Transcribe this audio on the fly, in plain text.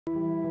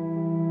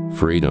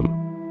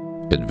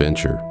freedom,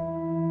 adventure,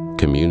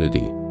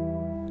 community,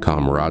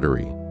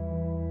 camaraderie.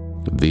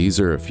 These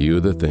are a few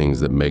of the things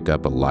that make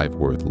up a life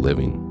worth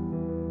living.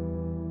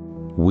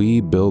 We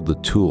build the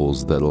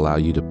tools that allow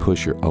you to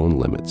push your own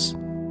limits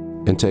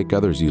and take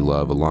others you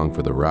love along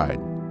for the ride.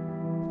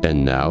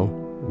 And now,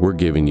 we're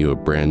giving you a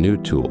brand new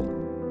tool.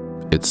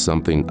 It's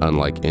something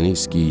unlike any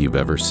ski you've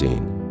ever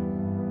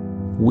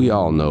seen. We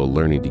all know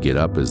learning to get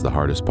up is the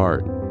hardest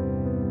part.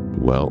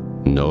 Well,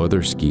 no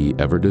other ski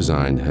ever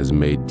designed has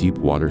made deep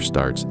water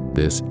starts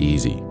this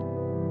easy.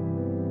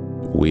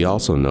 We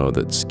also know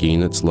that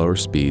skiing at slower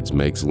speeds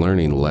makes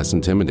learning less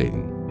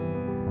intimidating.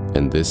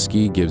 And this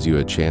ski gives you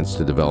a chance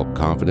to develop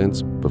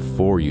confidence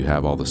before you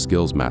have all the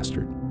skills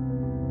mastered.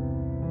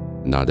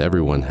 Not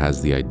everyone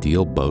has the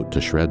ideal boat to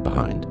shred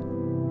behind.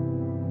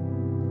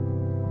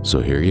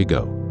 So here you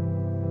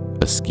go,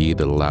 a ski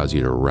that allows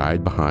you to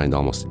ride behind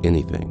almost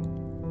anything,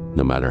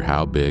 no matter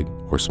how big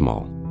or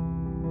small.